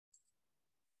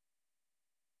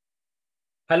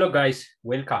Hello guys,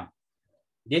 welcome.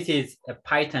 This is a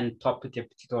Python topic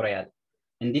tutorial.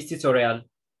 In this tutorial,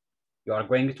 you are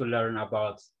going to learn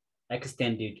about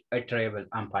extended iterable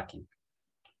unpacking.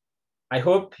 I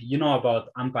hope you know about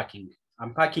unpacking.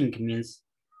 Unpacking means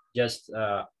just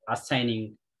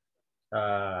assigning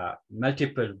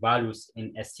multiple values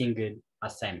in a single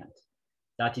assignment.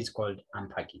 That is called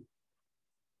unpacking.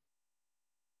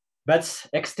 But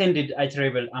extended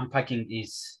iterable unpacking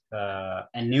is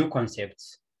a new concept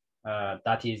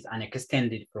that is an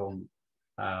extended from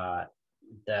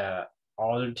the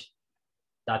old,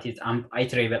 that is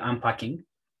iterable unpacking.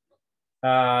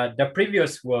 The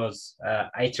previous was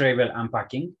iterable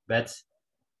unpacking, but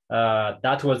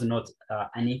that was not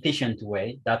an efficient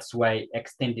way. That's why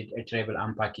extended iterable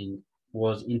unpacking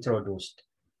was introduced.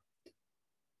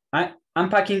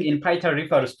 Unpacking in Python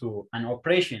refers to an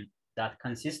operation that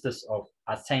consists of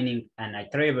assigning an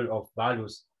iterable of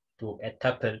values to a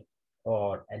tuple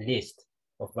or a list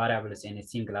of variables in a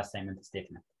single assignment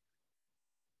statement.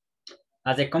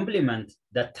 As a complement,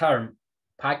 the term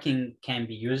packing can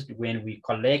be used when we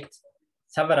collect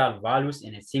several values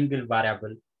in a single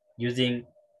variable using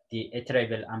the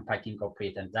iterable unpacking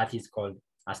operator that is called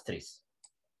asterisk.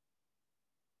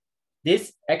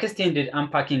 This extended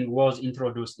unpacking was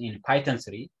introduced in Python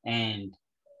 3 and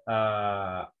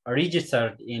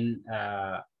registered in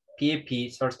PAP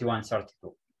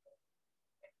 3132.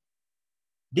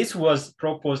 This was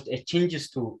proposed as changes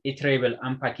to iterable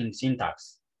unpacking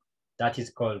syntax that is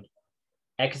called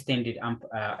extended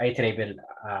iterable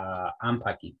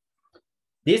unpacking.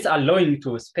 This allowing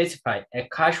to specify a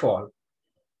casual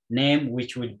name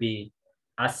which would be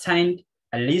assigned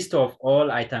a list of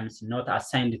all items not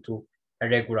assigned to a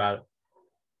regular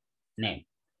name.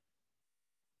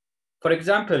 For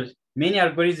example, many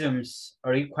algorithms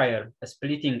require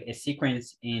splitting a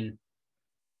sequence in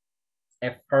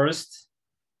a first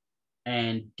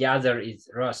and the other is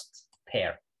rust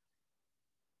pair.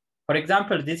 For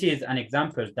example, this is an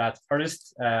example that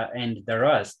first and the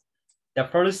rust. The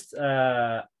first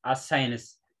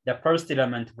assigns the first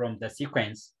element from the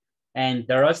sequence, and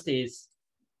the rest is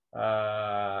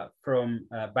from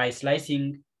by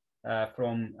slicing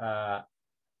from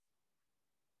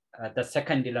the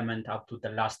second element up to the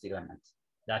last element.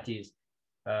 That is,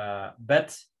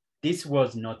 but this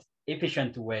was not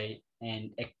efficient way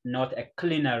and not a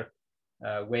cleaner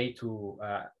way to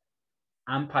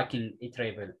unpacking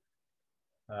iterable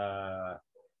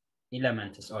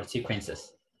elements or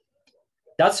sequences.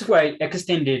 That's why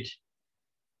extended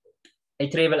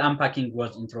iterable unpacking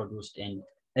was introduced and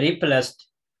replaced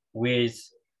with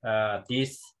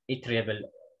this iterable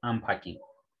unpacking.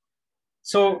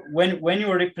 So when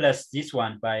you replace this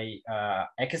one by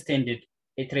extended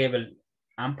iterable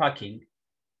unpacking,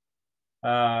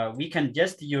 we can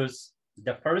just use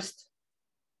the first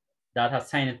that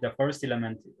assigns the first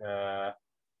element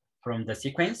from the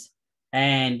sequence,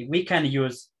 and we can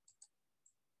use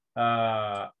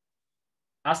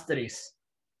asterisk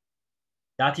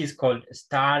that is called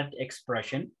starred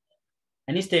expression,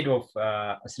 and instead of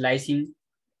slicing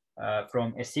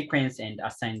from a sequence and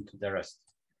assign to the rest.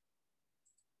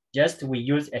 Just we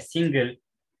use a single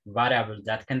variable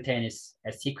that contains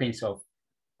a sequence of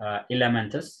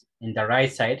elements in the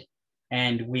right side,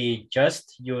 and we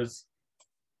just use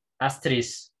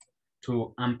asterisk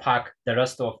to unpack the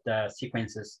rest of the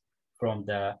sequences from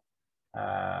the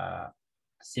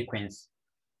sequence.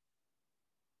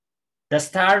 The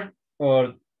star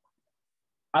or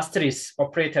asterisk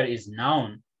operator is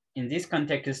known in this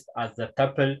context as the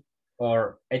tuple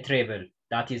or iterable,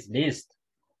 that is list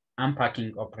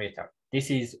unpacking operator. This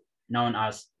is known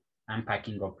as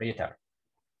unpacking operator.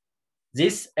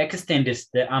 This extends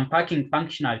the unpacking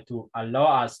functional to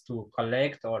allow us to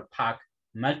collect or pack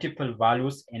multiple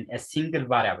values in a single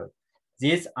variable.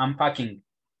 This unpacking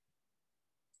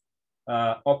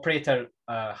operator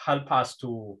help us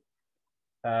to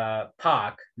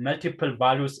pack multiple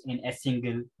values in a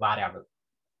single variable.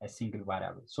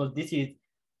 So this is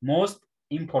most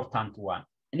important one.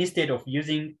 And instead of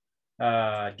using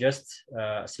just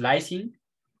slicing,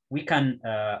 we can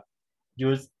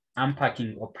use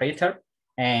unpacking operator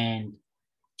and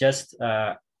just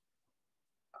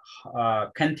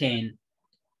contain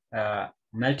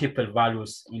multiple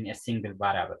values in a single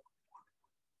variable.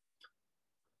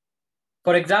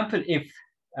 For example, if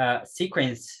a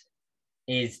sequence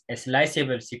is a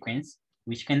sliceable sequence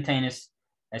which contains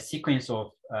a sequence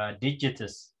of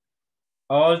digits,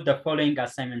 all the following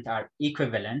assignments are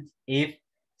equivalent if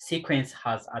sequence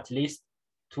has at least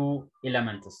two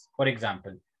elements. For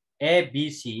example, A, B,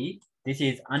 C, this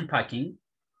is unpacking,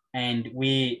 and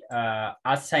we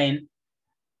assign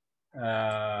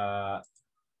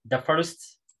the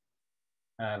first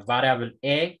variable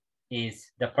A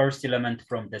is the first element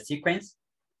from the sequence,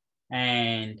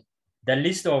 and the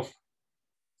list of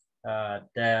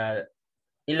the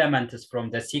elements from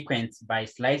the sequence by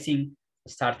slicing,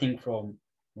 starting from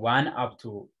 1 up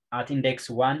to at index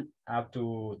 1 up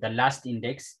to the last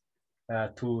index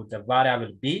to the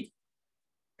variable B,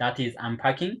 that is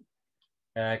unpacking,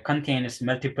 contains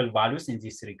multiple values in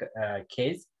this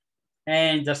case.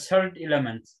 And the third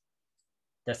element,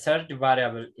 the third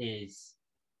variable is,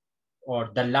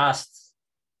 or the last,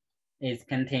 is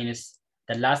contains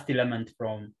the last element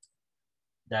from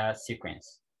the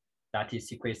sequence, that is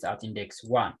sequence at index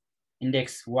 1.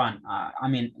 Index 1,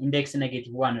 index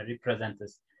 -1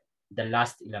 represents the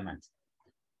last element.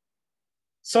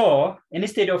 So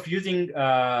instead of using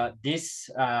this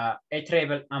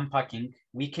iterable unpacking,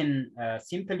 we can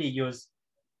simply use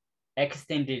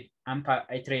extended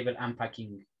iterable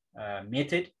unpacking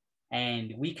method,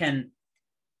 and we can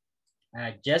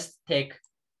just take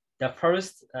the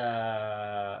first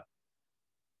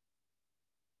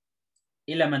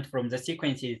element from the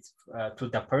sequences to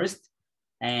the first,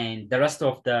 and the rest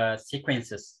of the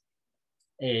sequences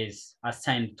is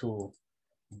assigned to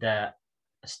the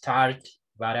start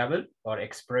variable or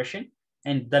expression,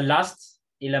 and the last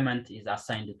element is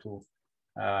assigned to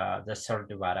the third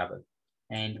variable.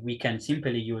 And we can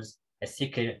simply use a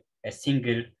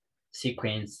single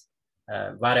sequence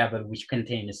variable which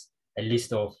contains a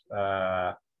list of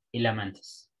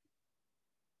elements.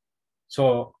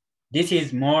 So this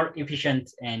is more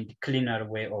efficient and cleaner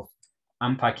way of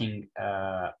unpacking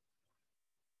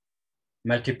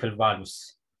multiple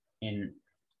values in.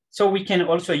 So we can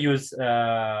also use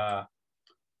the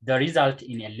result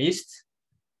in a list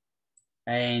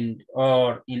and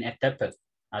or in a tuple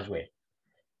as well.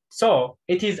 So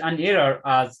it is an error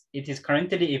as it is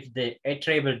currently if the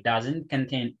iterable doesn't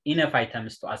contain enough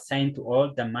items to assign to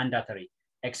all the mandatory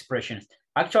expressions.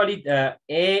 Actually, the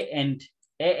A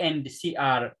and C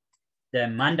are the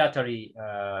mandatory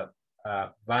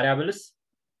variables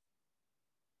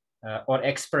or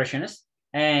expressions,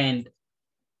 and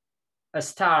a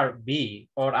star B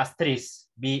or asterisk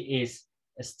B is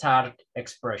a start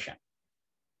expression.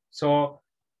 So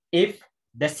if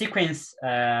the sequence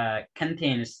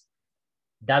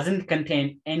doesn't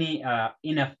contain any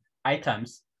enough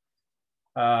items,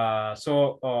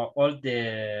 so all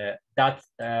that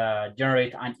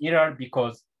generate an error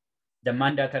because the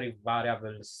mandatory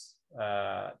variables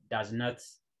does not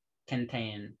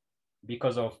contain,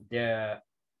 because of the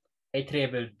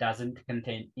iterable doesn't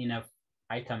contain enough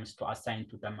items to assign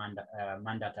to the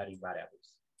mandatory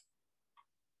variables.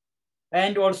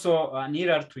 And also an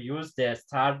error to use the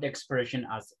start expression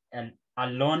as a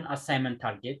lone assignment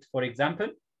target. For example,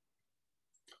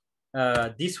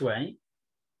 this way,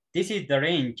 this is the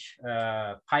range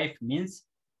 5 means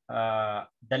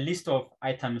the list of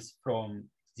items from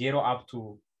 0 up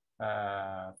to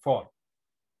 4,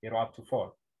 0 up to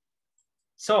 4.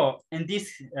 So in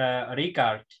this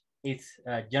regard, it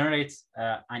generates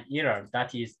an error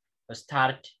that is a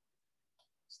start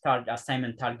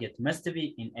assignment target must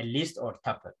be in a list or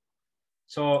tuple.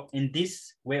 So in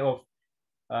this way of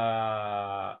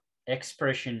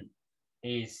expression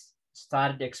is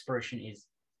start expression is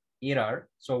error.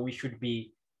 So we should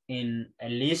be in a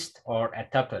list or a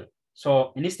tuple.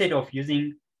 So instead of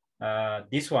using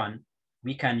this one,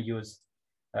 we can use,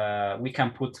 we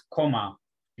can put comma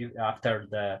after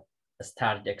the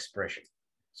start expression.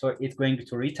 So it's going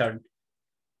to return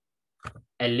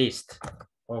a list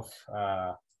of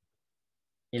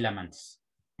elements.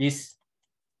 This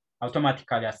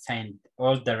automatically assigned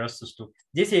all the rest to.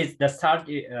 This is the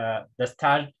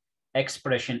start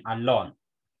expression alone.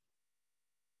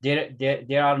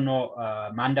 There are no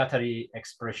mandatory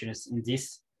expressions in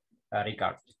this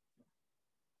regard.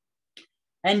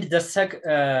 And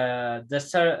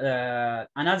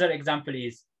another example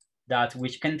is that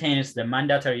which contains the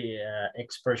mandatory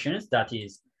expressions, that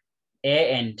is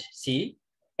A and C.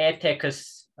 A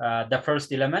takes the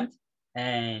first element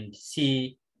and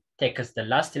C takes the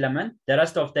last element. The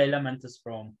rest of the elements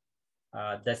from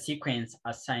the sequence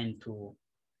assigned to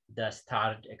the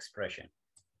start expression.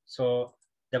 So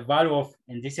the value of,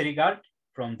 in this regard,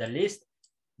 from the list,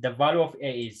 the value of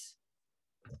A is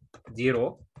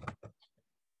 0,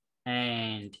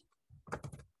 and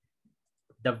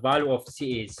the value of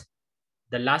C is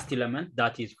the last element,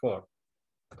 that is 4.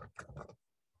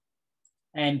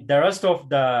 And the rest of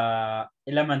the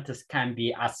elements can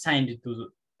be assigned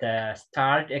to the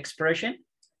start expression.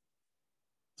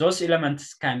 Those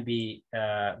elements can be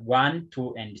 1,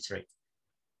 2, and 3.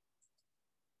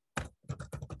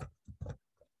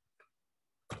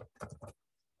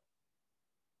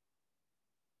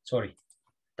 sorry,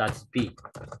 that's B.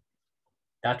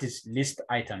 That is list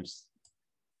items.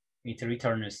 It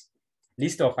returns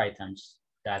list of items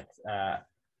that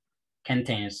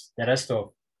contains the rest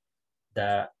of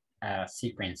the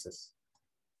sequences.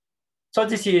 So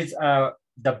this is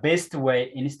the best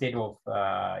way instead of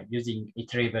using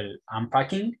iterable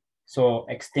unpacking. So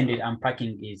extended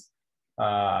unpacking is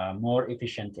more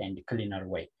efficient and cleaner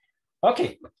way.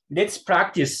 Okay, let's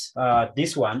practice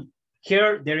this one.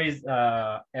 Here there is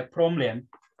a problem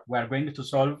we are going to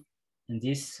solve in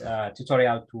this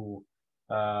tutorial to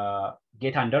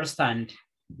understand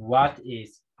what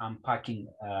is unpacking,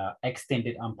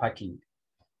 extended unpacking.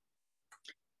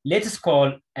 Let's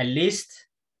call a list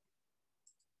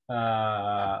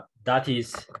that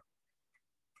is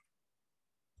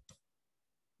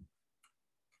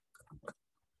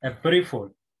a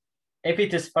brieful if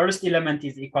its first element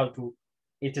is equal to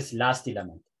its last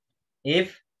element.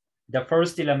 If the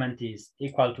first element is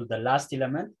equal to the last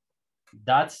element,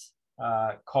 that's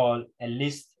called a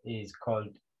list is called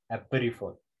a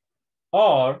brieful.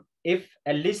 Or if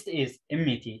a list is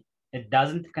empty, it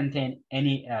doesn't contain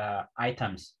any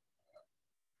items.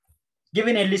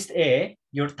 Given a list A,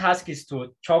 your task is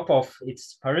to chop off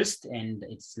its first and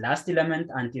its last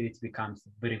element until it becomes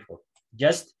brieful.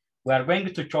 Just we are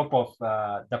going to chop off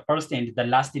the first and the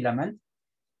last element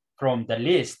from the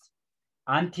list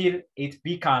until it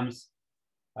becomes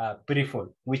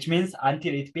brieful, which means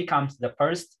until it becomes the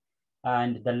first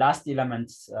and the last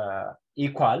elements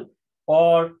equal,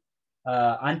 or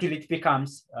until it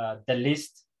becomes the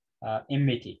list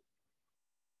empty.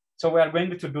 So we are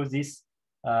going to do this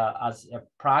as a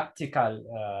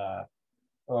practical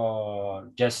or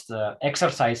just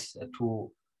exercise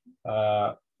to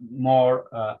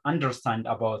more understand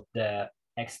about the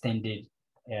extended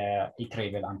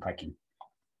iterable unpacking.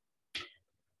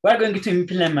 We're going to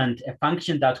implement a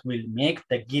function that will make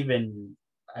the given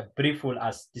brieful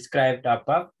as described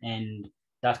above, and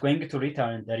that's going to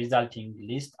return the resulting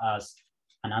list as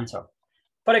an answer.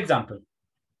 For example,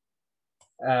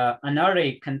 an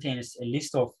array contains a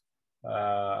list of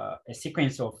a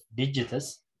sequence of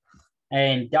digits,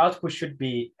 and the output should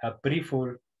be a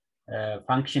brieful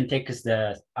function takes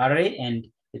the array and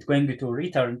it's going to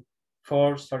return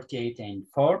 4, 38, and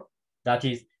 4. That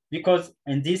is because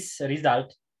in this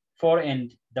result, 4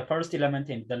 and the first element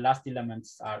and the last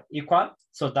elements are equal.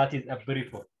 So that is a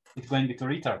brieful. It's going to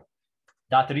return.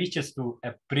 That reaches to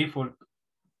a brieful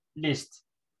list.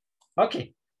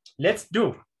 Okay, let's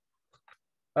do.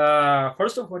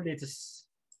 First of all, let's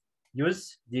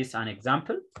use this an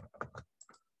example.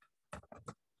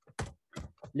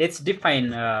 Let's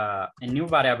define a new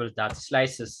variable that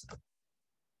slices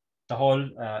the whole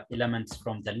elements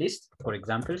from the list. For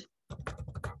example,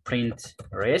 print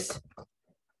res.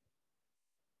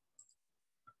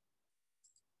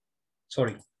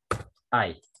 Sorry,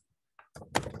 I.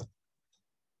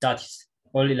 That is,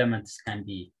 all elements can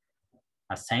be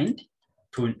assigned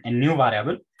to a new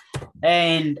variable.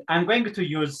 And I'm going to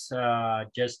use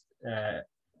just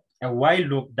a while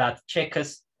loop that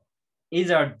checks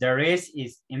either the res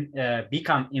is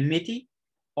become empty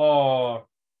or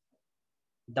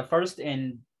the first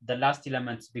and the last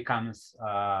elements becomes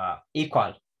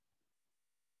equal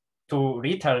to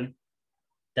return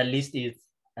the list is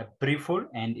brieful,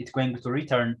 and it's going to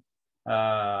return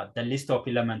the list of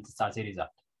elements as a result.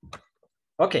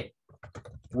 Okay,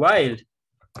 while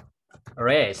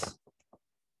res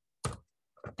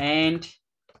and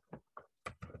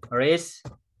res,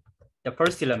 the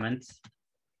first element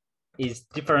is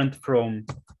different from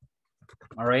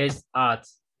res at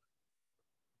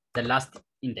the last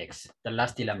index, the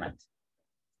last element.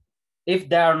 If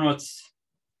they are not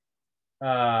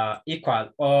equal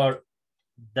or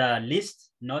the list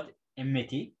not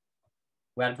empty,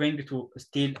 we are going to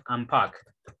still unpack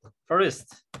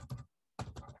first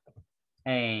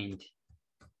and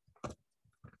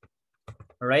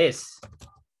res,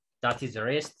 that is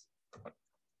res,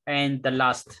 and the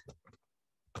last,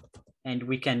 and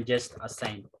we can just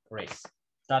assign res.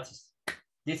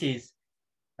 This is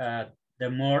the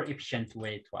more efficient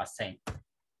way to assign.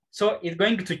 So it's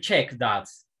going to check that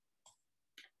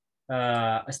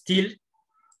still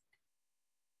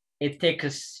it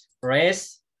takes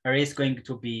res is going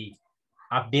to be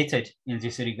updated in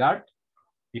this regard,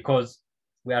 because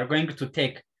we are going to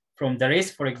take from the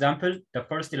res, for example, the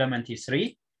first element is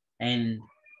 3 and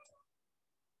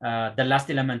the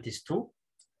last element is 2.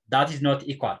 That is not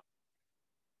equal.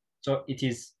 So it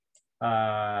is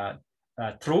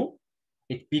true.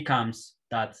 It becomes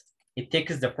that it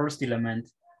takes the first element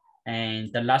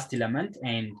and the last element,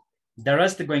 and the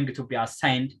rest are going to be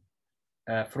assigned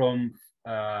from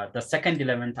the second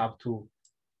element up to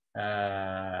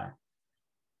the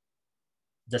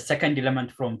second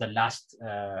element from the last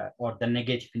or the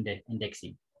negative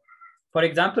indexing. For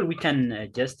example, we can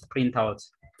just print out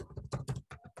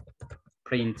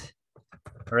print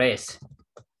race.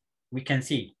 We can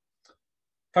see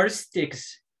first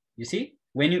text. You see,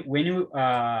 when you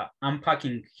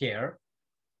unpacking here,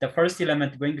 the first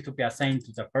element going to be assigned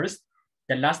to the first,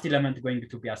 the last element going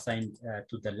to be assigned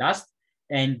to the last,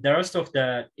 and the rest of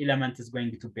the element is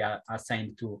going to be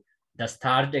assigned to the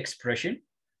starred expression.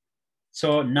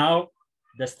 So now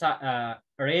the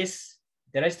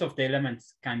rest of the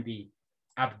elements can be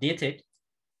updated,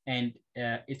 and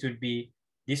it will be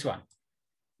this one.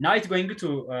 Now it's going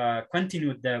to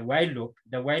continue the while loop.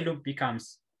 The while loop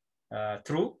becomes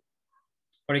true.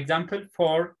 For example,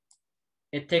 for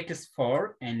it takes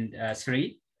 4 and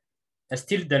 3,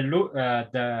 still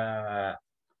the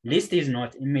list is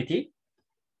not empty.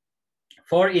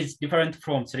 4 is different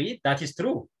from 3. That is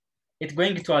true. It's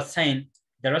going to assign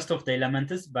the rest of the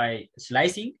elements by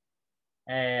slicing,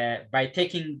 by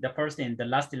taking the first and the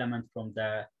last element from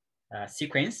the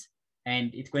sequence,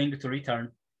 and it's going to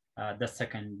return the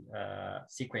second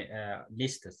sequence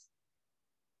lists.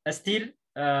 Still,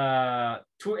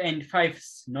 2 and 5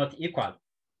 is not equal.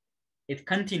 It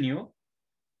continue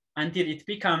until it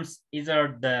becomes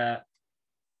either the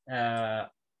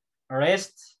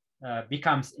rest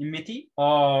becomes empty,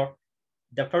 or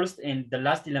the first and the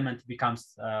last element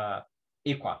becomes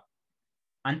equal,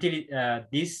 until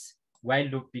this while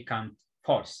loop becomes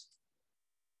false.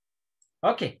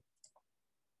 Okay.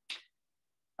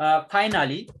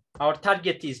 Finally, our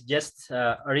target is just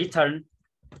return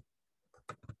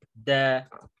the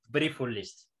brieful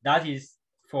list. That is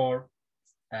for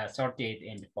 38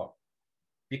 and 4,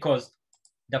 because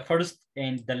the first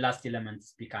and the last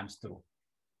elements becomes true.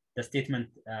 The statement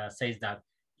says that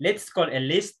let's call a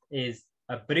list is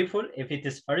a brieful if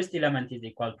its first element is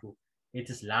equal to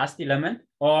its last element,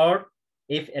 or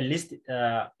if a list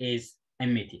is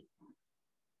empty.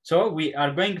 So we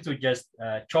are going to just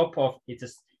chop off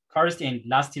its first and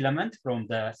last element from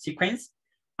the sequence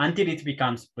until it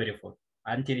becomes brieful,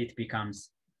 until it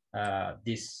becomes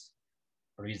this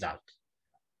result.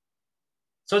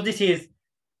 So this is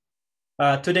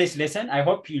today's lesson. I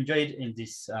hope you enjoyed in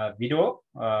this video.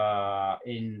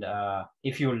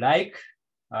 If you like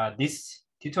this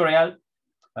tutorial,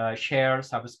 share,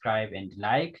 subscribe, and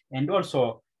like. And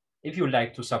also, if you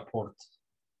like to support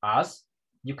us,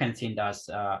 you can send us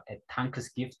a thanks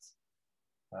gift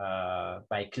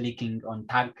by clicking on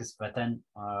thanks button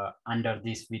under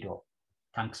this video.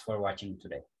 Thanks for watching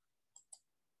today.